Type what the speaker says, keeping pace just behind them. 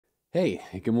Hey,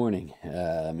 good morning.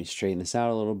 Let me straighten this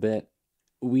out a little bit.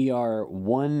 We are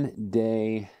one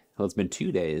day, well, it's been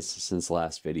 2 days since the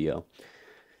last video.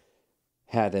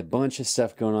 Had a bunch of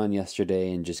stuff going on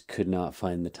yesterday and just could not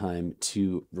find the time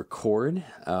to record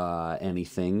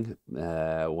anything.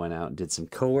 Went out and did some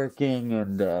co-working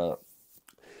and a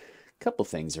couple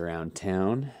things around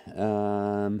town.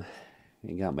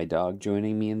 I got my dog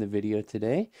joining me in the video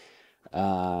today.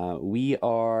 We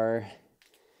are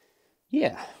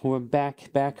Yeah, we're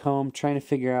back home trying to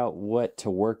figure out what to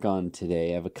work on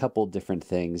today. I have a couple different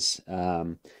things.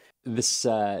 This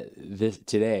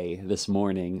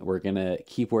morning, we're gonna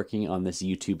keep working on this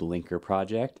YouTube linker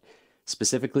project.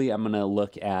 Specifically, I'm gonna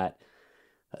look at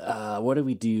what did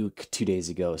we do 2 days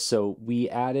ago? So we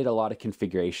added a lot of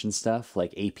configuration stuff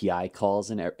like API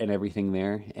calls and everything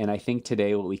there. And I think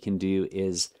today what we can do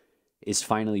is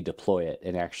finally deploy it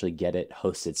and actually get it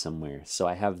hosted somewhere. So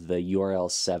I have the URL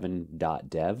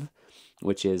 7.dev,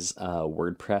 which is a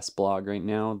WordPress blog right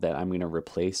now that I'm going to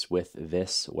replace with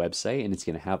this website, and it's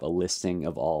going to have a listing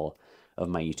of all of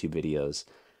my YouTube videos.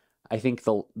 I think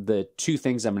the two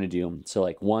things I'm going to do, so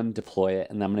like one, deploy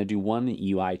it, and I'm going to do one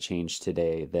UI change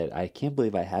today that I can't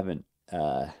believe I haven't.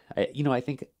 I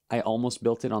think I almost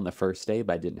built it on the first day,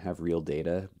 but I didn't have real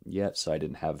data yet, so I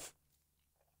didn't have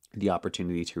the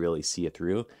opportunity to really see it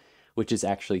through, which is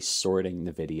actually sorting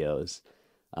the videos.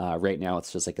 Right now,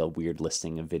 it's just like a weird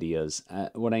listing of videos.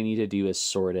 What I need to do is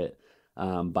sort it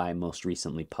by most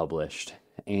recently published.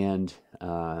 And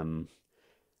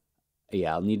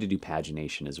yeah, I'll need to do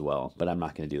pagination as well, but I'm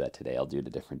not going to do that today. I'll do it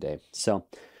a different day. So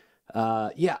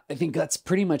yeah, I think that's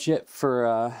pretty much it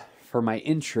for my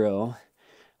intro.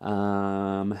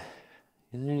 Is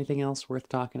there anything else worth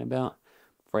talking about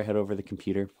before I head over to the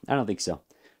computer? I don't think so.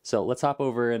 So let's hop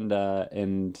over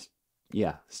and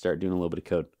yeah, start doing a little bit of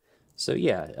code. So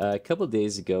yeah, a couple of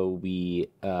days ago we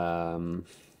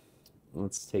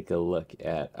let's take a look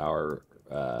at our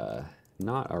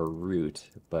not our route,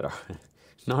 but our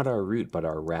not our route, but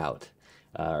our route,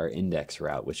 our index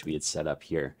route, which we had set up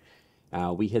here.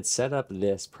 We had set up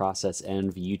this process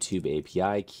env YouTube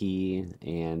API key,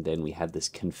 and then we had this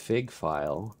config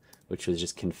file, which was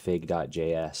just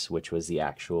config.js, which was the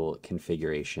actual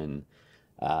configuration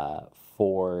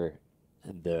for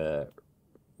the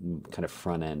kind of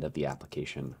front end of the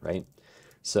application, right?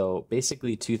 So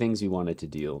basically, two things we wanted to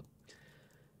do.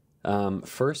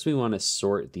 First, we want to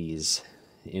sort these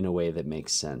in a way that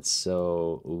makes sense.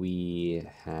 So we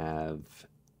have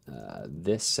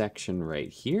this section right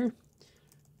here,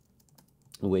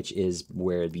 which is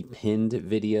where the pinned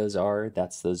videos are.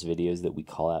 That's those videos that we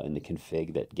call out in the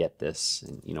config that get this.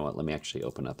 And you know what? Let me actually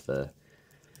open up the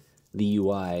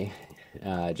UI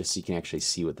just so you can actually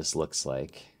see what this looks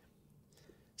like.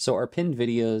 So our pinned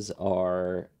videos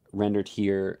are rendered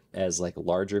here as like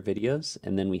larger videos,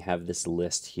 and then we have this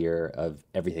list here of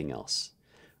everything else,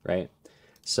 right?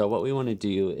 So what we want to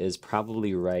do is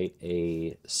probably write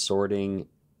a sorting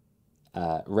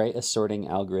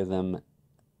algorithm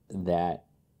that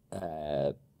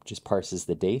just parses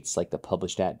the dates, like the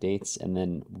published at dates, and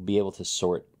then be able to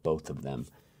sort both of them,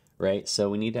 right? So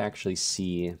we need to actually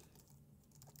see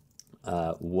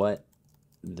what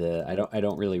I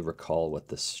don't really recall what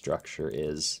the structure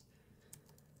is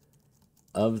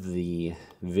of the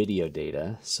video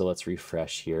data. So let's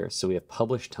refresh here. So we have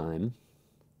published time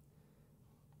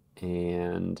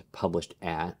and published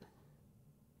at.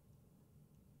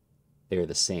 They're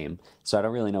the same. So I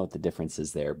don't really know what the difference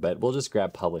is there, but we'll just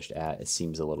grab published at. It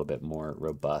seems a little bit more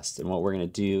robust. And what we're going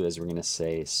to do is we're going to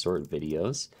say sort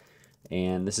videos.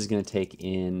 And this is going to take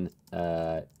in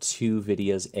two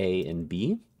videos A and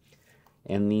B.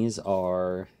 And these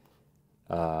are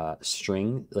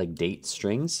like date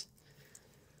strings.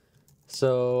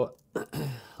 So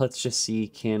let's just see,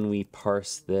 can we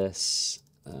parse this?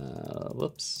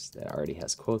 Whoops, that already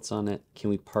has quotes on it.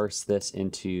 Can we parse this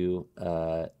into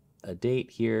a date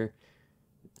here?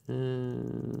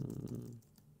 Can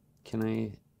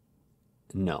I?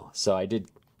 No. So I did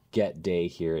get day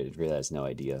here. It really has no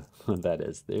idea what that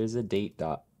is. There's a date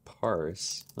dot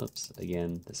parse. Oops.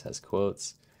 Again, this has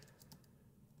quotes.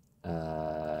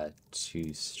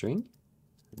 To string?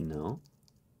 No.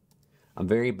 I'm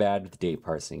very bad with date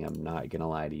parsing. I'm not gonna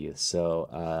lie to you. So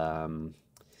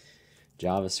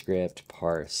JavaScript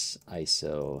parse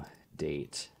ISO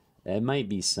date. That might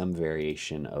be some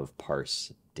variation of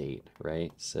parse date,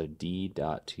 right? So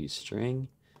d.toString.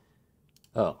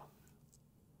 Oh.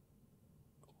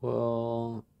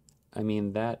 Well, I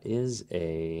mean, that is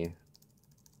a...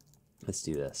 Let's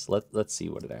do this. Let's see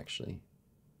what it actually...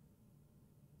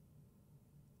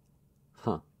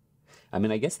 Huh. I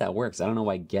mean, I guess that works. I don't know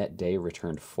why get day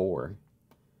returned 4.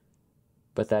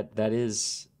 But that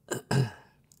is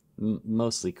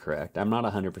mostly correct. I'm not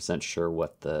 100% sure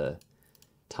what the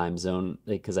time zone,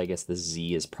 because I guess the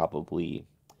Z is probably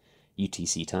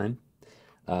UTC time.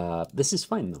 This is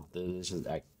fine though.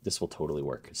 This will totally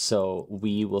work. So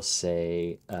we will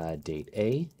say date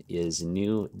A is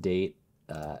new date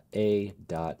A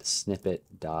dot snippet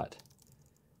dot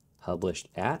published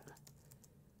at.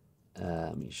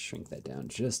 Let me shrink that down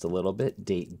just a little bit.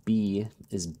 Date B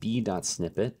is B dot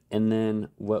snippet, and then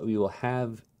what we will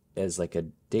have as like a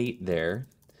date there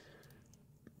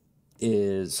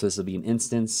is, so this will be an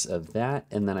instance of that,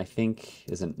 and then I think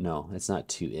no, it's not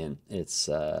to int. It's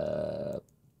can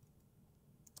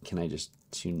I just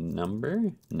to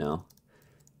number? No.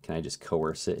 Can I just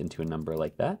coerce it into a number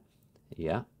like that?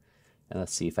 Yeah. And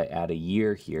let's see if I add a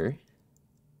year here,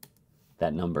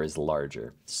 that number is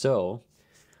larger. So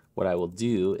what I will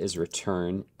do is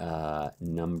return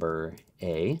number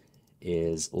A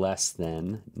is less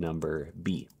than number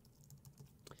B.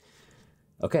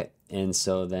 Okay, and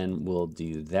so then we'll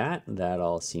do that. That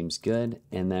all seems good.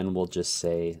 And then we'll just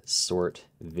say sort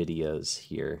videos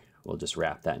here. We'll just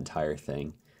wrap that entire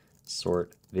thing.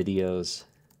 Sort videos.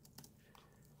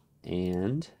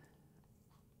 And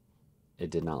it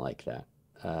did not like that.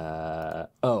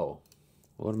 Oh,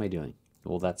 what am I doing?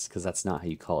 Well, that's because that's not how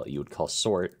you call it. You would call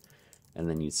sort, and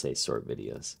then you'd say sort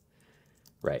videos.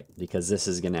 Right, because this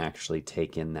is going to actually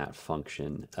take in that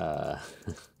function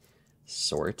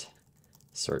sort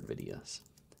videos.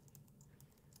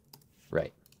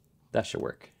 Right, that should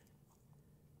work.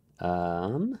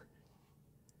 Now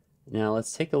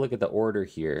let's take a look at the order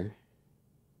here.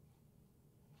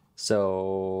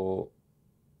 So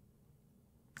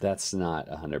that's not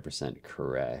 100%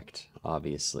 correct,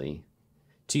 obviously.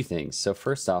 Two things. So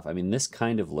first off, I mean, this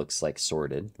kind of looks like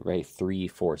sorted, right? 3,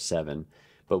 4, 7,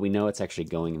 but we know it's actually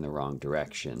going in the wrong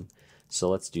direction. So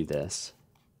let's do this,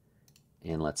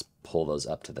 and let's pull those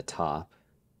up to the top.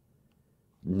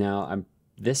 Now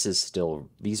this is still,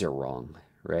 these are wrong,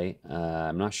 right?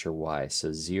 I'm not sure why.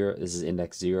 So 0, this is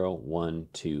index 0, 1,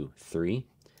 2, 3.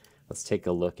 Let's take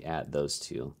a look at those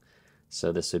two.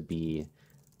 So this would be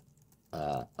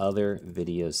other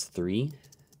videos 3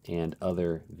 and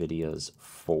other videos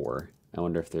 4. I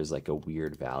wonder if there's like a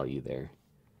weird value there.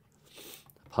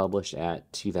 Published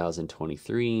at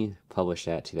 2023, published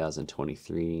at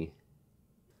 2023.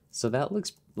 So that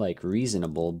looks like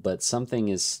reasonable, but something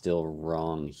is still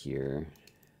wrong here.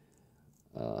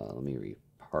 Let me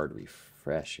hard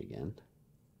refresh again.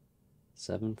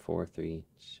 7, 4, 3.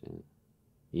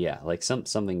 Yeah, like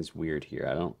something's weird here.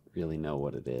 I don't really know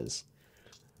what it is.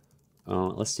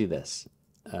 Let's do this.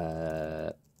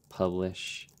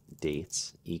 Publish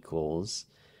dates equals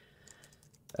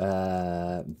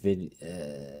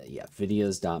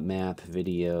videos.map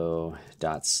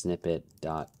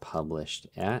video.snippet.published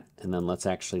at, and then let's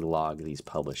actually log these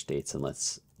published dates, and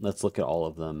let's look at all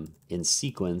of them in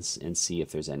sequence and see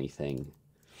if there's anything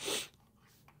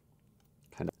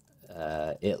kind of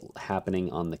it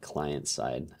happening on the client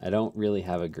side. I don't really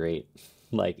have a great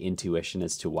like intuition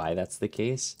as to why that's the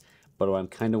case, but what I'm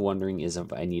kind of wondering is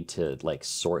if I need to like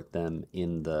sort them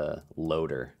in the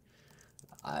loader.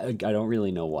 I don't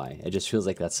really know why. It just feels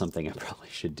like that's something I probably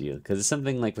should do, because it's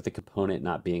something like with the component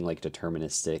not being like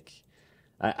deterministic.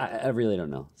 I really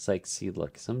don't know. It's like, see,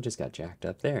 look, some just got jacked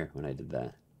up there when I did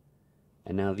that,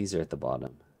 and now these are at the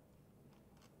bottom.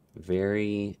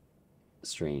 Very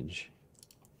strange.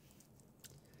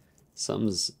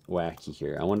 Something's wacky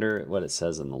here. I wonder what it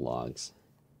says in the logs.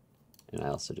 And I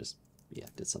also just, yeah,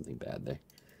 did something bad there.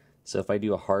 So if I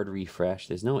do a hard refresh,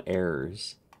 there's no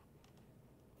errors.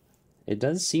 It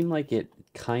does seem like it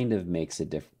kind of makes a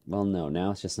difference. Well, no,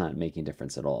 now it's just not making a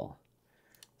difference at all.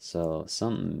 So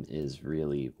something is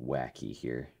really wacky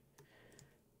here.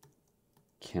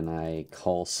 Can I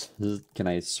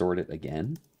sort it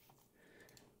again?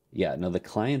 Yeah, no, the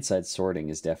client side sorting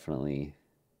is definitely,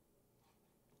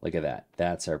 look at that.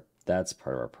 That's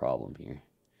part of our problem here.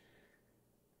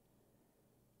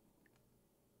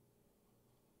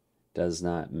 Does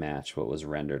not match what was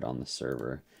rendered on the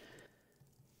server.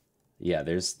 Yeah,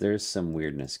 there's some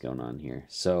weirdness going on here.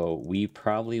 So we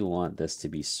probably want this to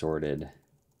be sorted.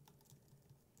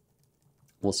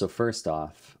 Well, so first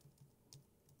off,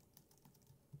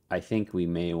 I think we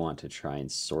may want to try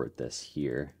and sort this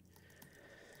here.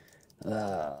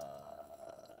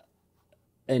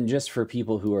 And just for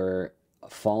people who are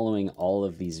following all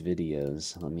of these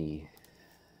videos, let me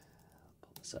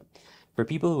pull this up. For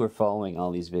people who are following all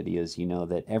these videos, you know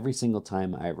that every single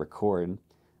time I record,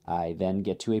 I then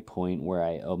get to a point where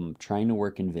I am trying to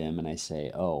work in Vim and I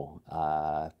say, oh,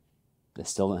 I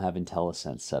still don't have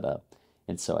IntelliSense set up.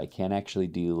 And so I can't actually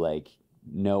do like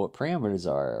know what parameters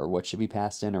are or what should be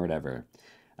passed in or whatever.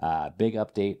 Big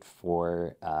update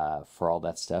for all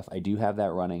that stuff. I do have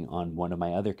that running on one of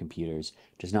my other computers,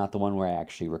 just not the one where I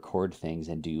actually record things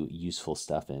and do useful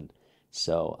stuff in.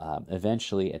 So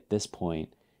eventually, at this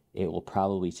point, it will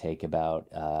probably take about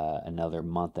another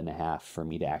month and a half for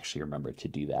me to actually remember to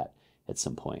do that at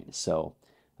some point. So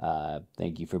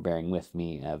thank you for bearing with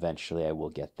me. Eventually, I will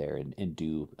get there and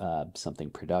do something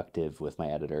productive with my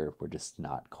editor. We're just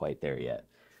not quite there yet.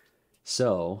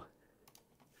 So,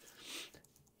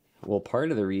 well, part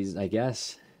of the reason, I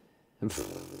guess,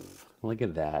 look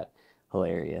at that.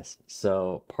 Hilarious.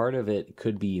 So, part of it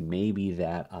could be maybe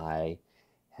that I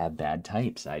have bad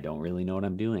types. I don't really know what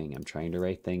I'm doing. I'm trying to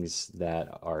write things that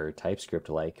are TypeScript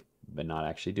like, but not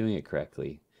actually doing it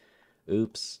correctly.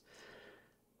 Oops.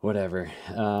 Whatever.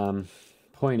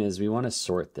 Point is, we want to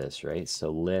sort this, right?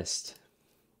 So, list.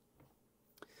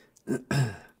 We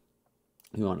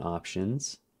want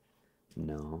options.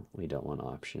 No, we don't want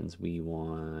options. We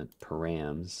want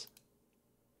params,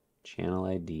 channel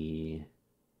ID.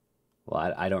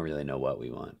 Well, I don't really know what we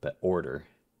want, but order.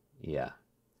 Yeah.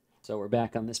 So we're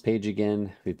back on this page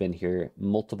again. We've been here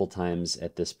multiple times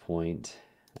at this point.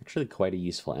 Actually, quite a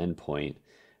useful endpoint.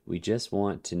 We just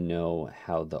want to know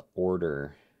how the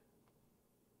order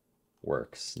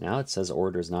works. Now it says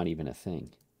order is not even a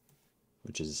thing,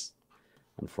 which is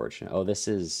unfortunate. Oh,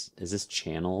 is this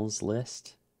channels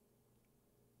list?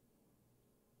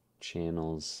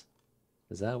 Channels.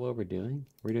 Is that what we're doing?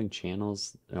 We're doing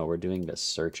channels. No, we're doing the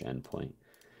search endpoint.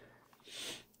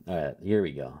 All right, here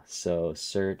we go. So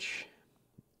search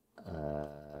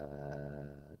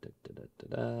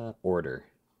order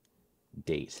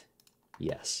date.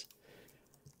 Yes.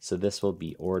 So this will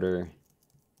be order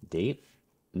date.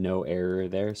 No error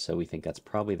there, so we think that's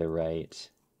probably the right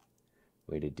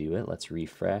way to do it. Let's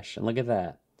refresh and look at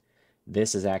that.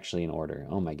 This is actually in order.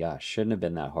 Oh my gosh, shouldn't have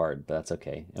been that hard, but that's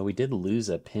okay. And we did lose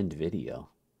a pinned video.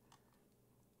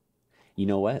 You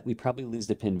know what? We probably lose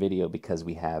the pinned video because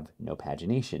we have no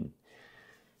pagination.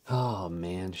 Oh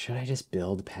man, should I just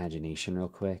build pagination real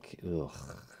quick? Ugh.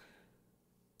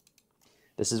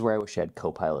 This is where I wish I had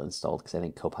Copilot installed because I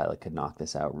think Copilot could knock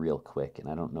this out real quick, and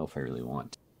I don't know if I really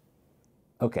want to.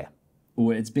 Okay,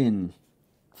 well, it's been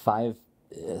 7,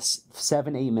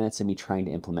 8 minutes of me trying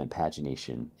to implement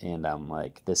pagination, and I'm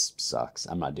like, this sucks.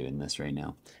 I'm not doing this right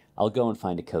now. I'll go and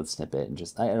find a code snippet and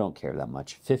just, I don't care that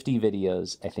much. 50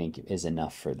 videos, I think, is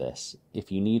enough for this.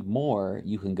 If you need more,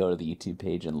 you can go to the YouTube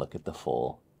page and look at the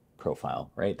full profile,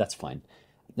 right? That's fine.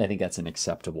 I think that's an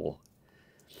acceptable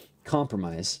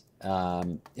compromise.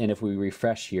 And if we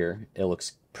refresh here, it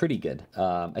looks pretty good.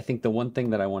 I think the one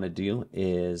thing that I want to do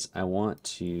is I want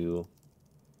to,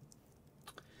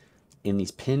 in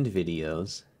these pinned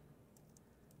videos,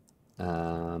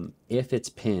 if it's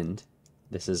pinned,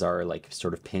 this is our like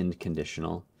sort of pinned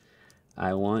conditional,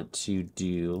 I want to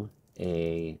do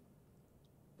a,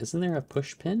 isn't there a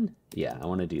push pin? Yeah, I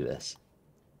want to do this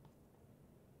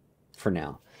for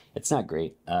now. It's not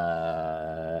great.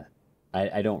 I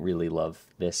don't really love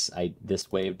this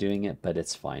way of doing it, but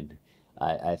it's fine.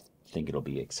 I think it'll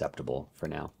be acceptable for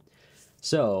now.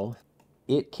 So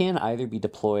it can either be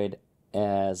deployed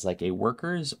as like a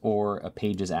workers or a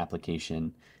pages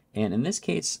application. And in this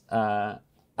case,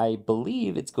 I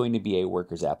believe it's going to be a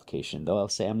workers application, though I'll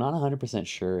say I'm not 100%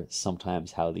 sure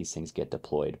sometimes how these things get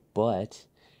deployed. But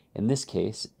in this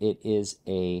case, it is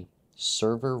a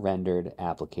server rendered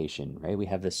application, right? We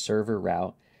have this server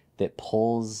route that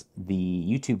pulls the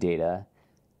YouTube data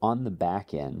on the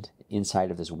back end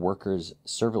inside of this workers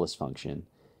serverless function,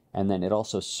 and then it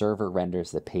also server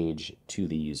renders the page to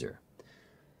the user.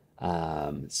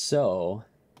 So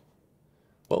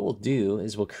what we'll do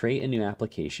is we'll create a new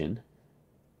application.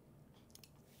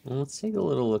 Well, let's take a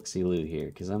little look-see-loo here,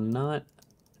 because I'm not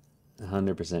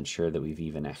 100% sure that we've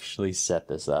even actually set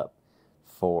this up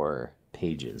for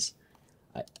pages.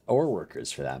 Or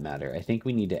workers for that matter. I think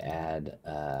we need to add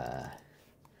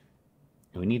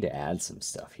some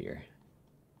stuff here.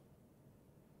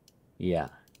 Yeah.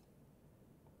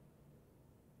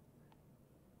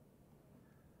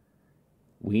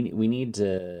 We need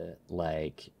to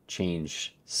like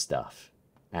change stuff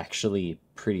actually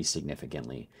pretty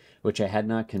significantly, which I had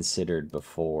not considered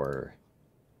before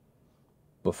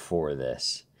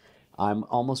this. I'm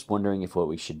almost wondering if what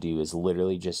we should do is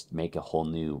literally just make a whole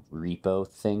new repo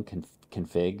thing,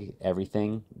 config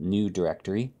everything, new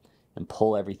directory, and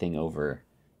pull everything over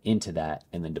into that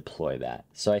and then deploy that.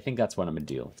 So I think that's what I'm going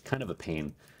to do. It's kind of a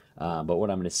pain, but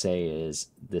what I'm going to say is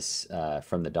this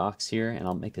from the docs here, and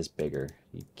I'll make this bigger.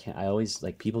 You can't, I always,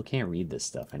 like, people can't read this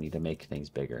stuff. I need to make things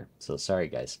bigger. So sorry,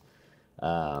 guys.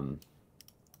 Okay,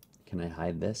 Can I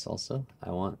hide this also?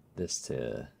 I want this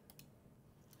to...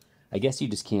 I guess you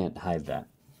just can't hide that.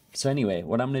 So anyway,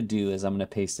 what I'm going to do is I'm going to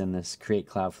paste in this create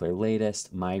Cloudflare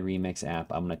latest, my remix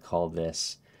app. I'm going to call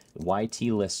this YT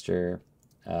Lister.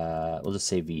 We'll just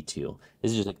say V2.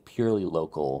 This is just a purely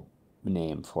local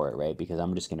name for it, right? Because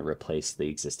I'm just going to replace the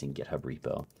existing GitHub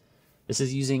repo. This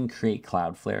is using Create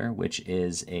Cloudflare, which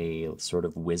is a sort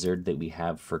of wizard that we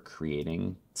have for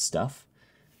creating stuff,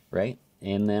 right?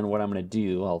 And then what I'm going to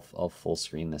do, I'll full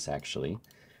screen this actually.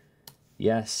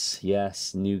 Yes,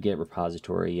 yes, new Git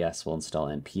repository. Yes, we'll install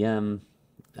npm.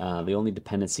 The only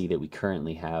dependency that we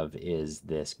currently have is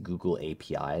this Google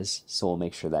APIs, so we'll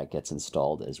make sure that gets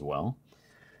installed as well.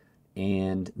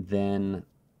 And then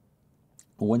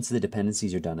once the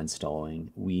dependencies are done installing,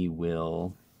 we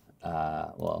will,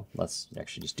 well, let's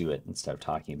actually just do it instead of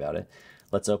talking about it.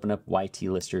 Let's open up YT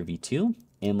Lister v2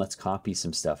 and let's copy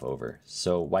some stuff over.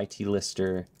 So YT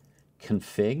Lister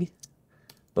config.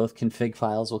 Both config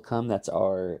files will come. That's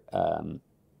our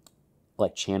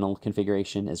like channel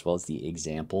configuration as well as the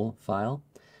example file.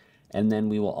 And then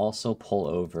we will also pull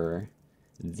over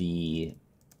the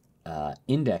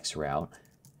index route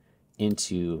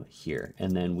into here.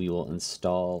 And then we will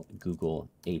install Google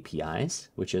APIs,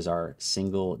 which is our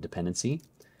single dependency.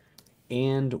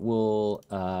 And we'll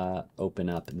open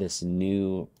up this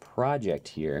new project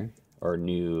here, or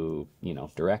new,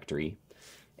 directory.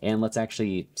 And let's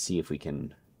actually see if we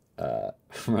can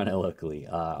run it locally.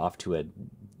 Off to a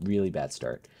really bad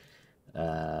start.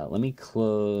 Let me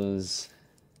close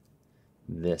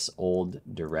this old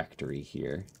directory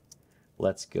here.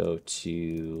 Let's go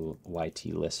to YT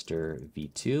Lister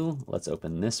v2. Let's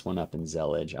open this one up in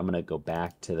Zellige. I'm going to go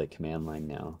back to the command line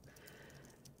now.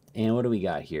 And what do we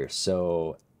got here?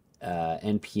 So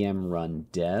npm run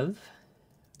dev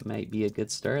might be a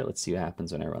good start. Let's see what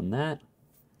happens when I run that.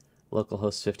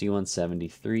 Localhost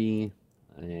 5173.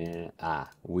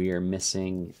 We are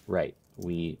missing, right,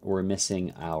 we're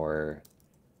missing our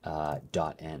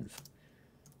 .env.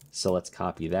 So let's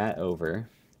copy that over.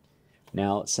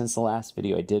 Now, since the last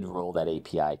video, I did roll that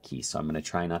API key, so I'm going to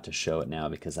try not to show it now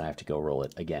because I have to go roll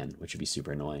it again, which would be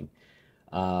super annoying.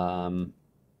 And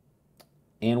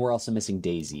we're also missing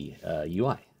Daisy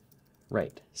UI.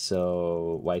 Right,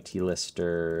 so YT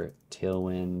Lister,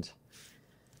 Tailwind.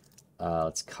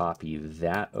 Let's copy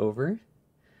that over.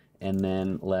 And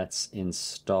then let's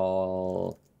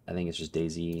install, I think it's just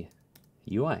Daisy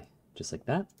UI, just like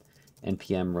that.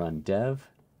 npm run dev,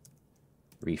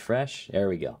 refresh, there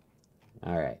we go.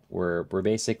 All right, we're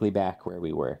basically back where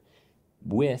we were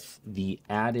with the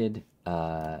added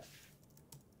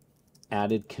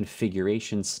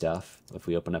configuration stuff. If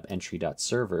we open up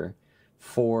entry.server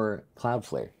for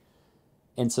Cloudflare.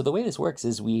 And so the way this works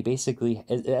is we basically,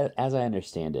 as I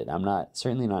understand it, I'm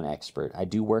certainly not an expert. I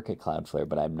do work at Cloudflare,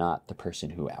 but I'm not the person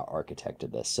who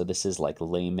architected this. So this is like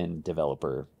layman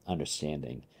developer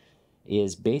understanding.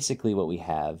 Is basically what we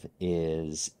have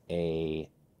is a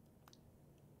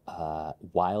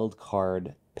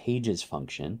wildcard pages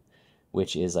function,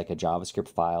 which is like a JavaScript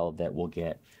file that will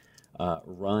get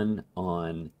run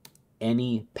on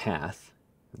any path.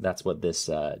 That's what this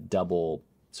double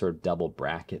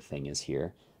bracket thing is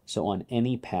here. So on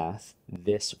any path,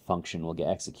 this function will get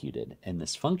executed. And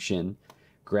this function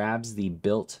grabs the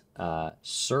built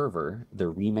server,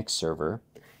 the Remix server,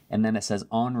 and then it says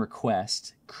on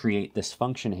request, create this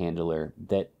function handler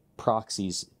that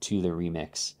proxies to the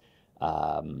Remix,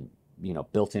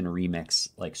 built-in Remix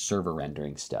like server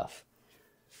rendering stuff.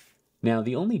 Now,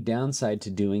 the only downside to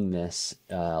doing this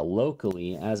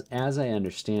locally, as I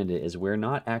understand it, is we're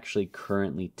not actually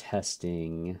currently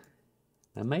testing.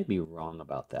 I might be wrong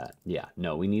about that. Yeah,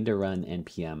 no, we need to run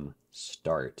npm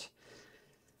start.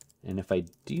 And if I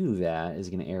do that, is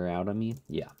it going to error out on me?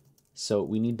 Yeah. So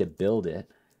we need to build it.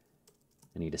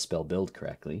 I need to spell build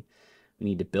correctly. We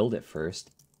need to build it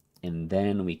first, and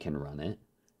then we can run it.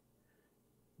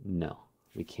 No,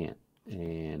 we can't.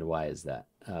 And why is that?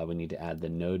 We need to add the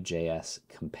Node.js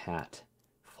compat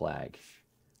flag.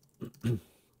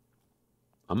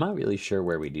 I'm not really sure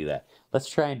where we do that. Let's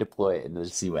try and deploy it and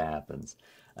let's see what happens.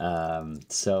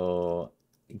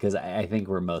 Because I think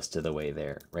we're most of the way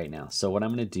there right now. So what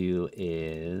I'm going to do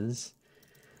is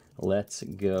let's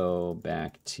go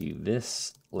back to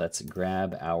this. Let's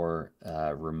grab our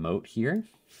remote here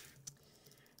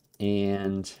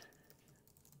and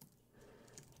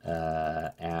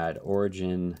add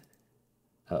origin.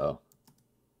 Uh-oh,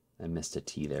 I missed a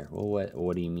T there. Well,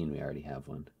 what do you mean we already have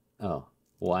one? Oh,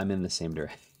 well, I'm in the same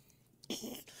direction.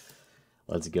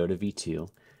 Let's go to v2,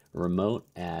 remote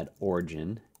add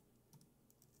origin,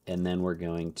 and then we're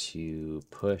going to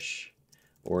push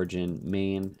origin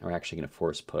main. We're actually going to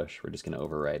force push. We're just going to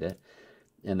overwrite it.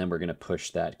 And then we're going to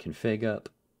push that config up.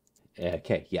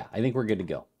 Okay, yeah, I think we're good to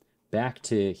go. Back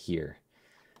to here.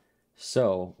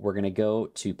 So we're going to go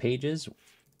to pages.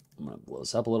 I'm going to blow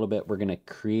this up a little bit. We're going to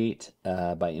create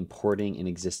by importing an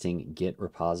existing Git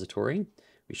repository.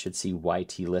 We should see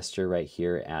YT lister right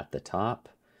here at the top.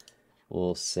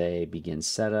 We'll say begin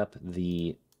setup.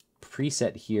 The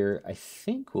preset here, I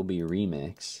think, will be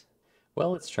remix.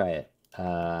 Well, let's try it.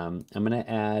 I'm going to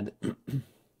add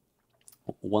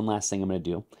one last thing I'm going to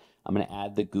do. I'm going to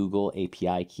add the Google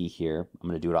API key here. I'm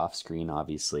going to do it off screen,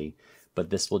 obviously, but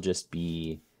this will just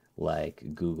be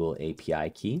like Google API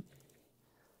key,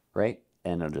 right?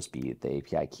 And it'll just be the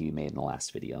API key we made in the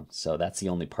last video. So that's the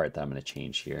only part that I'm going to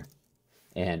change here.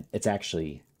 And it's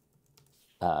actually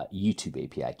YouTube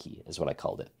API key is what I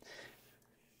called it.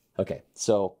 Okay,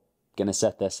 so going to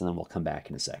set this and then we'll come back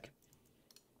in a sec.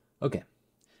 Okay,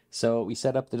 so we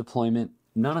set up the deployment.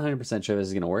 Not 100% sure this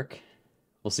is going to work.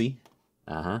 We'll see.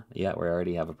 Yeah, we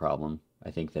already have a problem.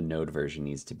 I think the node version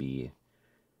needs to be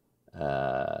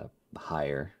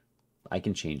higher. I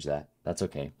can change that. That's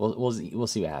okay. We'll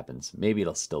see what happens. Maybe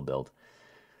it'll still build.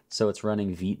 So it's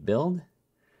running Vite build.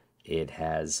 It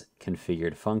has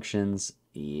configured functions.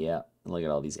 Yeah, look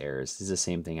at all these errors. This is the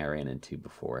same thing I ran into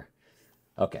before.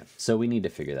 Okay, so we need to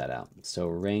figure that out. So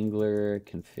Wrangler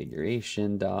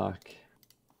configuration doc.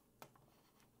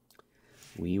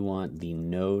 We want the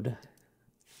node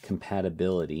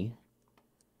compatibility,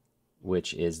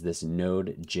 which is this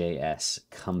Node.js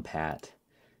compat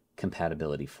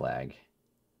compatibility flag.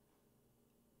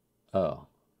 Oh,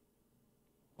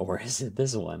 or is it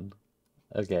this one?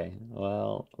 Okay,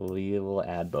 well, we will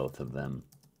add both of them,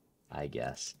 I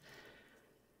guess.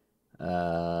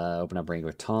 Open up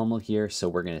Wrangler TOML here. So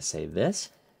we're going to say this,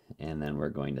 and then we're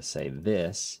going to say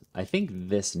this. I think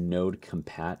this node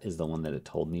compat is the one that it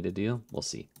told me to do. We'll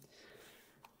see.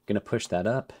 Going to push that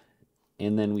up,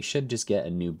 and then we should just get a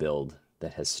new build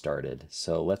that has started.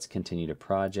 So let's continue to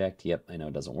project. Yep, I know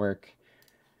it doesn't work.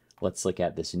 Let's look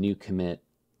at this new commit.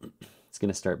 It's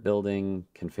going to start building,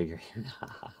 configure.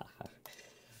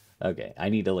 Okay, I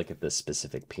need to look at the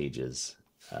specific pages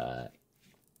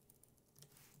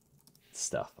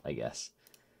stuff, I guess.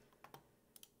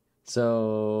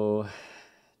 So,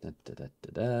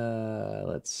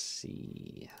 let's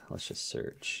see. Let's just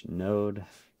search node.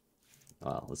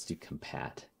 Well, let's do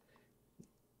compat.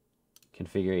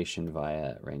 Configuration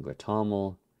via Wrangler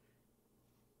TOML.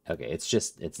 Okay, it's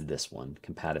this one,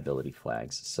 compatibility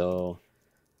flags. So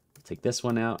take this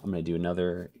one out. I'm going to do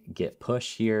another git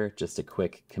push here, just a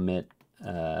quick commit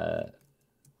and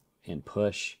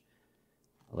push.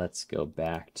 Let's go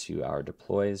back to our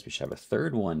deploys. We should have a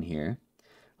third one here.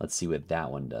 Let's see what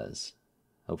that one does.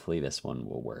 Hopefully this one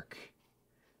will work.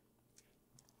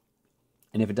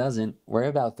 And if it doesn't, we're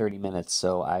about 30 minutes,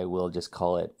 so I will just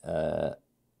call it a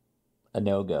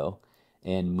no-go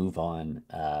and move on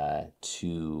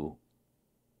to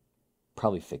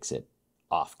probably fix it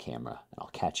off camera. And I'll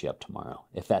catch you up tomorrow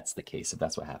if that's the case, if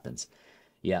that's what happens.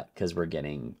 Yeah, because we're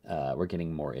getting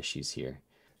more issues here.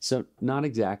 So not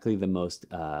exactly the most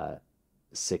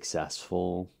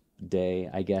successful day,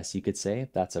 I guess you could say.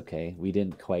 That's okay. We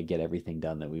didn't quite get everything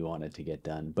done that we wanted to get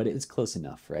done, but it was close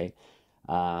enough, right?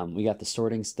 We got the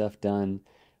sorting stuff done,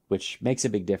 which makes a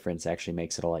big difference, actually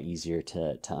makes it a lot easier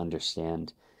to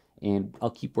understand. And I'll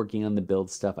keep working on the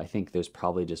build stuff. I think there's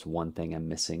probably just one thing I'm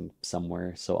missing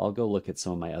somewhere. So I'll go look at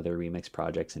some of my other remix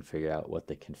projects and figure out what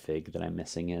the config that I'm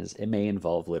missing is. It may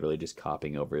involve literally just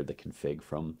copying over the config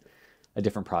from a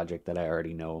different project that I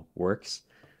already know works.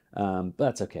 But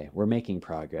that's okay. We're making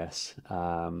progress.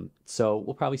 So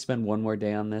we'll probably spend one more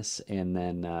day on this, and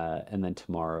then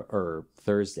tomorrow or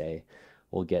Thursday,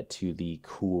 we'll get to the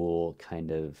cool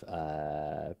kind of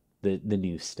the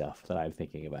new stuff that I'm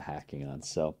thinking about hacking on.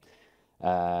 So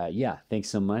yeah, thanks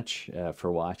so much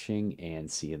for watching,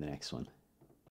 and see you in the next one.